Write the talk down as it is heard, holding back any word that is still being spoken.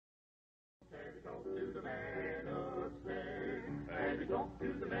Deep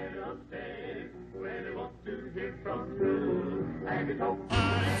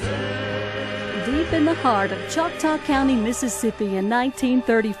in the heart of Choctaw County, Mississippi in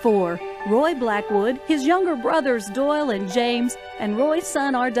 1934, Roy Blackwood, his younger brothers Doyle and James, and Roy's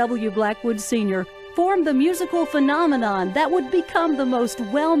son R.W. Blackwood Sr. formed the musical phenomenon that would become the most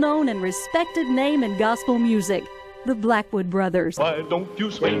well-known and respected name in gospel music, the Blackwood Brothers. Why don't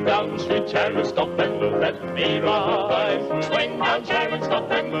you swing down, sweet chariot, stop and let me ride? Swing down, chariot, stop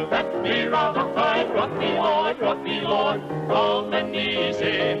and let me ride. Rock me, Lord, calm and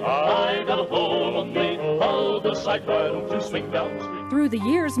easy. I got a hold on me, hold the sight. Why don't you swing down, sweet? Through the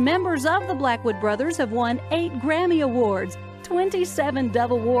years, members of the Blackwood Brothers have won 8 Grammy Awards, 27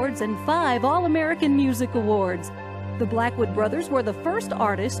 Dove Awards, and 5 All-American Music Awards. The Blackwood Brothers were the first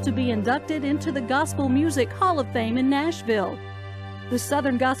artists to be inducted into the Gospel Music Hall of Fame in Nashville. The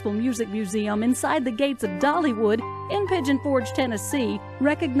Southern Gospel Music Museum inside the gates of Dollywood in Pigeon Forge, Tennessee,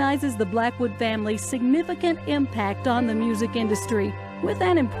 recognizes the Blackwood family's significant impact on the music industry with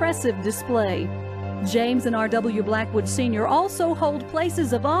an impressive display. James and R.W. Blackwood Sr. also hold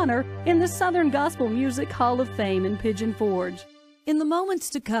places of honor in the Southern Gospel Music Hall of Fame in Pigeon Forge. In the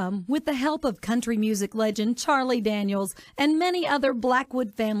moments to come, with the help of country music legend Charlie Daniels and many other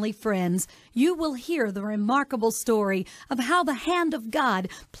Blackwood family friends, you will hear the remarkable story of how the hand of God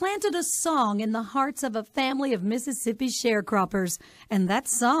planted a song in the hearts of a family of Mississippi sharecroppers, and that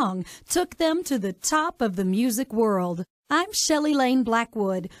song took them to the top of the music world. I'm Shelley Lane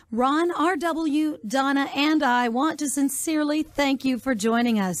Blackwood. Ron, R.W., Donna, and I want to sincerely thank you for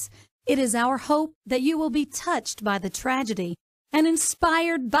joining us. It is our hope that you will be touched by the tragedy and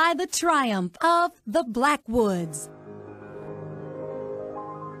inspired by the triumph of the Blackwoods.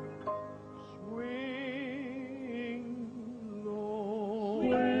 Swing low,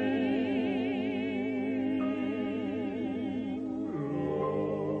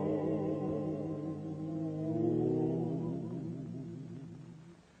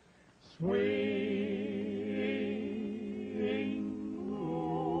 swing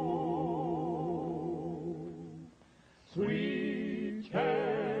low, sweet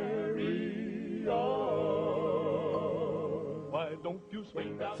chariot, why don't you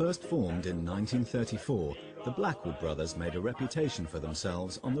swing down? First formed in 1934, the Blackwood Brothers made a reputation for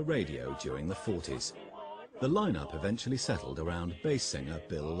themselves on the radio during the 40s. The lineup eventually settled around bass singer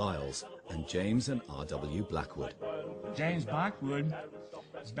Bill Lyles and James and R.W. Blackwood. James Blackwood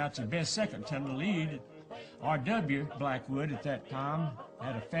is about your best second tenor lead. R.W. Blackwood at that time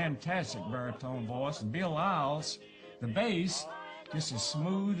had a fantastic baritone voice, and Bill Lyles, the bass, just as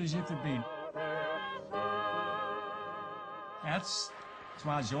smooth as you could be. That's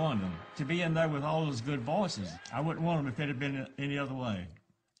why I joined them, to be in there with all those good voices. I wouldn't want them if it had been any other way.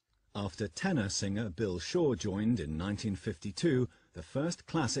 After tenor singer Bill Shaw joined in 1952, the first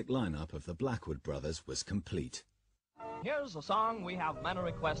classic lineup of the Blackwood Brothers was complete. Here's a song we have many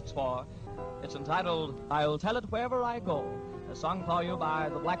requests for. It's entitled, I'll Tell It Wherever I Go. A song for you by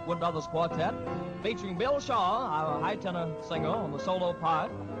the Blackwood Brothers Quartet, featuring Bill Shaw, our high tenor singer, on the solo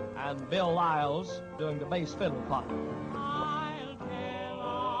part, and Bill Lyles doing the bass fiddle part. I'll tell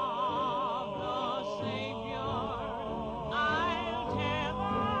of the Savior, I'll tell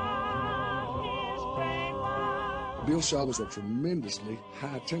of his great love. Bill Shaw was a tremendously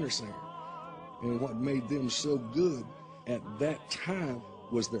high tenor singer, and what made them so good at that time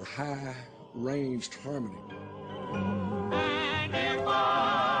was their high-ranged harmony. And if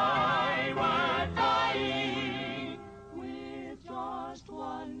I were dying with just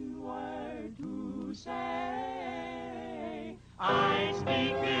one word to say, I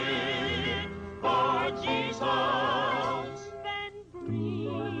speak it for Jesus. Then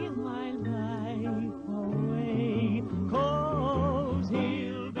breathe my life away, 'cause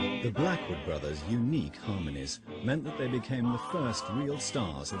he'll be. The Blackwood Brothers' unique harmonies meant that they became the first real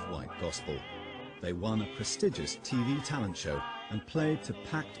stars of white gospel. They won a prestigious TV talent show and played to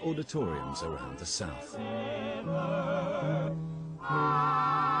packed auditoriums around the South.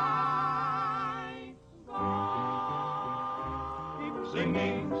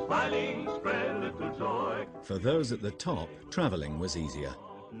 Singing, smiling, spread little joy. For those at the top, traveling was easier.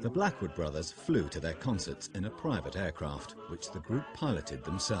 The Blackwood Brothers flew to their concerts in a private aircraft, which the group piloted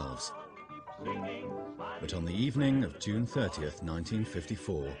themselves. But on the evening of June 30th,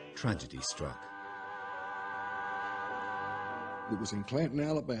 1954, tragedy struck. It was in Clanton,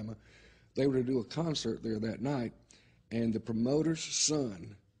 Alabama. They were to do a concert there that night, and the promoter's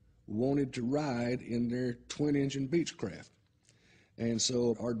son wanted to ride in their twin-engine Beechcraft. And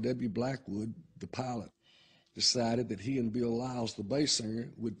so R.W. Blackwood, the pilot, decided that he and Bill Lyles, the bass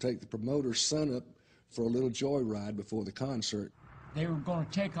singer, would take the promoter's son up for a little joyride before the concert. they were going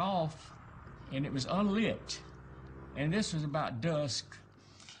to take off, and it was unlit. And this was about dusk.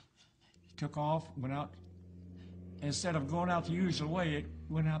 He took off, went out. Instead of going out the usual way, it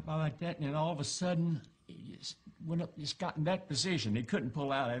went out by like that, and then all of a sudden, it just went up, just got in that position. He couldn't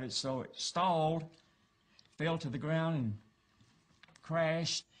pull out of it, so it stalled, fell to the ground, and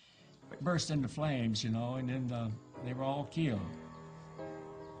crashed. It burst into flames, you know, and then they were all killed.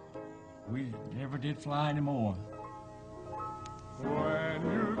 We never did fly anymore. When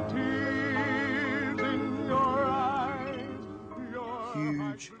you tears in your eyes,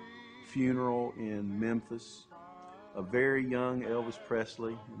 Huge funeral in Memphis. A very young Elvis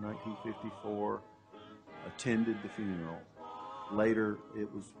Presley in 1954 attended the funeral. Later,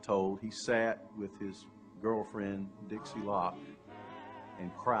 it was told he sat with his girlfriend, Dixie Locke, and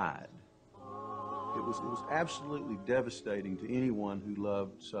cried. It was absolutely devastating to anyone who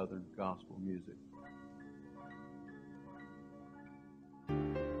loved Southern gospel music.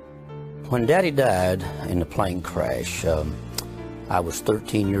 When Daddy died in the plane crash, I was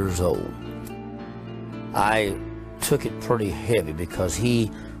 13 years old. I took it pretty heavy because he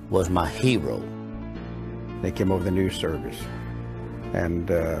was my hero. They came over the news service, and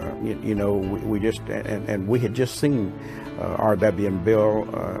you know, we just and we had just seen R.W. and Bill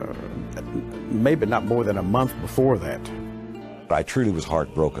maybe not more than a month before that. I truly was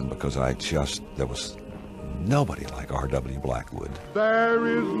heartbroken because there was nobody like R.W. Blackwood. there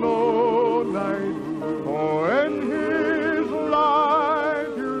is no night, for in his life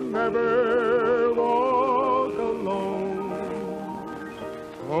you never walk alone.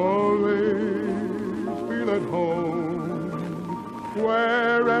 Always feel at home,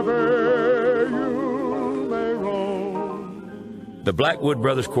 wherever you may roam. The Blackwood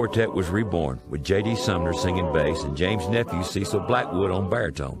Brothers Quartet was reborn with J.D. Sumner singing bass and James' nephew Cecil Blackwood on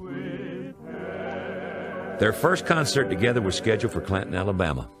baritone. Their first concert together was scheduled for Clanton,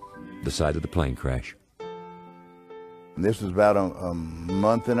 Alabama, the site of the plane crash. This was about a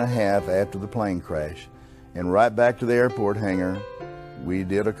month and a half after the plane crash, and right back to the airport hangar, we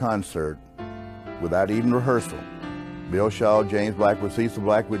did a concert without even rehearsal. Bill Shaw, James Blackwood, Cecil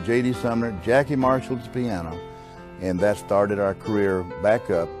Blackwood, J.D. Sumner, Jackie Marshall's piano, and that started our career back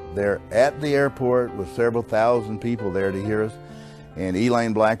up there at the airport with several thousand people there to hear us. And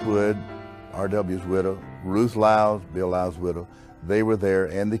Elaine Blackwood, R.W.'s widow, Ruth Lyles, Bill Lyles' widow, they were there,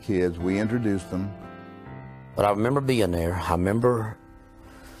 and the kids. We introduced them. But I remember being there. I remember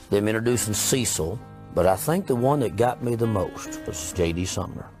them introducing Cecil, but I think the one that got me the most was J.D.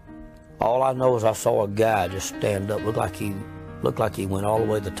 Sumner. All I know is I saw a guy just stand up, looked like he went all the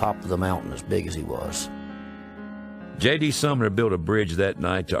way to the top of the mountain, as big as he was. J.D. Sumner built a bridge that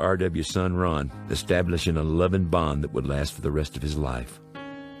night to R.W.'s son Ron, establishing a loving bond that would last for the rest of his life.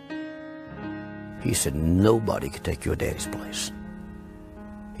 He said, nobody could take your daddy's place.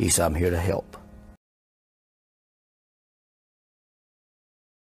 He said, I'm here to help.